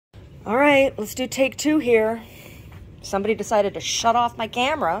All right, let's do take two here. Somebody decided to shut off my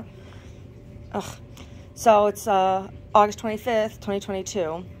camera. Ugh. So it's August 25th,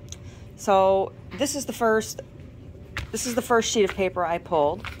 2022. So this is the first sheet of paper I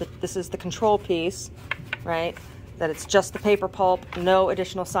pulled. This is the control piece, right? That it's just the paper pulp, no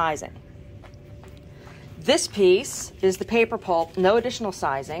additional sizing. This piece is the paper pulp, no additional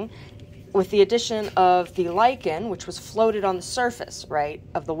sizing, with the addition of the lichen, which was floated on the surface, right,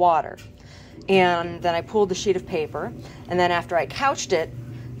 of the water. And then I pulled the sheet of paper, and then after I couched it,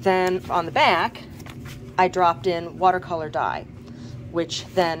 then on the back, I dropped in watercolor dye, which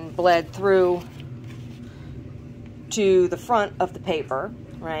then bled through to the front of the paper,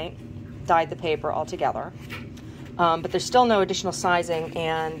 right, dyed the paper altogether. But there's still no additional sizing,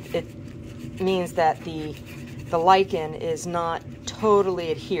 and it means that the lichen is not totally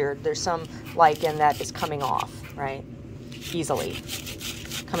adhered. There's some lichen that is coming off, right, easily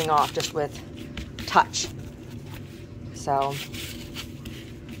coming off just with touch. So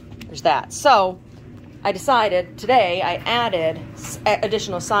there's that. So I decided today I added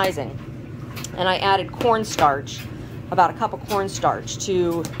additional sizing, and I added cornstarch, about a cup of cornstarch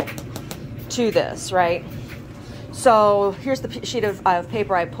to this, right? So here's the sheet of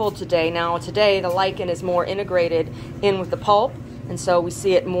paper I pulled today. Now today the lichen is more integrated in with the pulp, and so we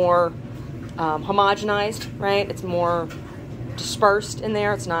see it more homogenized, right? It's more dispersed in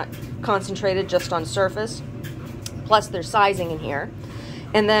there. It's not concentrated just on surface. Plus there's sizing in here.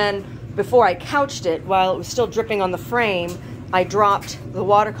 And then before I couched it, while it was still dripping on the frame, I dropped the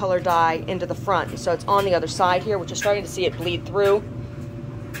watercolor dye into the front. So it's on the other side here, which you're starting to see it bleed through,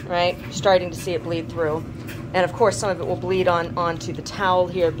 right? Starting to see it bleed through. And of course, some of it will bleed onto the towel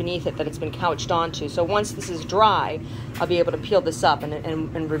here beneath it that it's been couched onto. So once this is dry, I'll be able to peel this up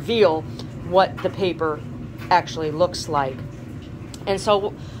and reveal what the paper actually looks like. And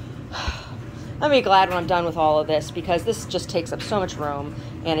so I'll be glad when I'm done with all of this, because this just takes up so much room.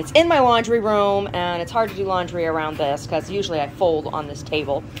 And it's in my laundry room, and it's hard to do laundry around this because usually I fold on this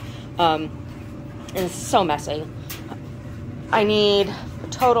table. And it's so messy. I need a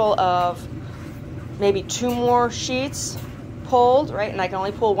total of maybe 2 more sheets pulled, right? And I can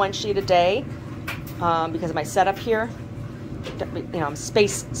only pull 1 sheet a day because of my setup here. You know, I'm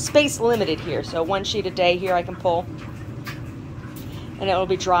space limited here, so 1 sheet a day here I can pull, and it will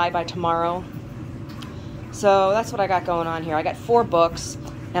be dry by tomorrow. So that's what I got going on here. I got 4 books,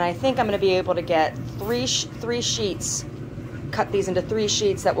 and I think I'm going to be able to get 3 sheets. Cut these into 3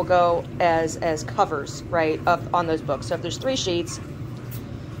 sheets that will go as covers, right, up on those books. So if there's 3 sheets.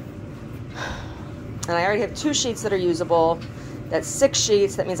 And I already have 2 sheets that are usable. That's 6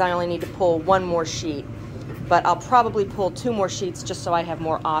 sheets. That means I only need to pull 1 more sheet. But I'll probably pull 2 more sheets just so I have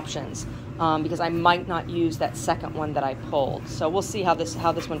more options, because I might not use that second one that I pulled. So we'll see how this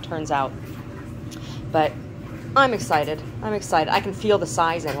one turns out. But I'm excited. I'm excited. I can feel the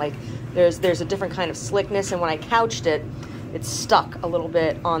sizing. Like there's a different kind of slickness, and when I couched it, it stuck a little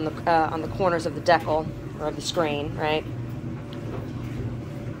bit on the corners of the decal or of the screen, right?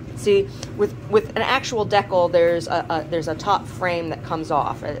 See, with an actual decal, there's a top frame that comes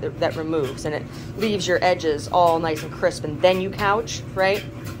off, that removes, and it leaves your edges all nice and crisp, and then you couch, right?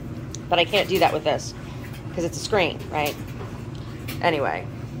 But I can't do that with this because it's a screen, right? Anyway,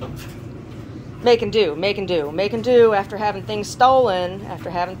 make and do after having things stolen.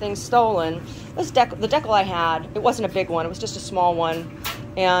 The decal I had, it wasn't a big one, it was just a small one,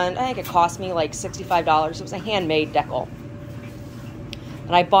 and I think it cost me like $65. It was a handmade decal.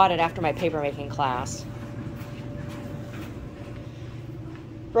 And I bought it after my papermaking class.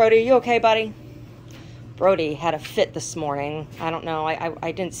 Brody, you okay, buddy? Brody had a fit this morning. I don't know.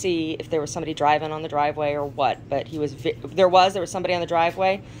 I didn't see if there was somebody driving on the driveway or what, but there was somebody on the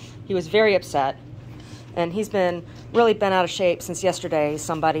driveway. He was very upset. And he's been really bent out of shape since yesterday,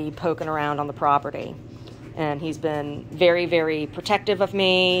 somebody poking around on the property. And he's been very, very protective of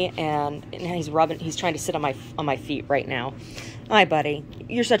me, and he's trying to sit on my feet right now. Hi, buddy.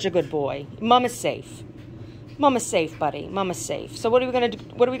 You're such a good boy. Mom is safe. Mama's safe, buddy. Mama's safe. So what are we gonna do?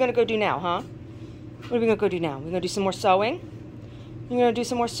 What are we gonna go do now, huh? What are we gonna go do now? We're gonna do some more sewing? You gonna do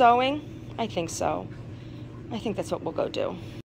some more sewing? I think so. I think that's what we'll go do.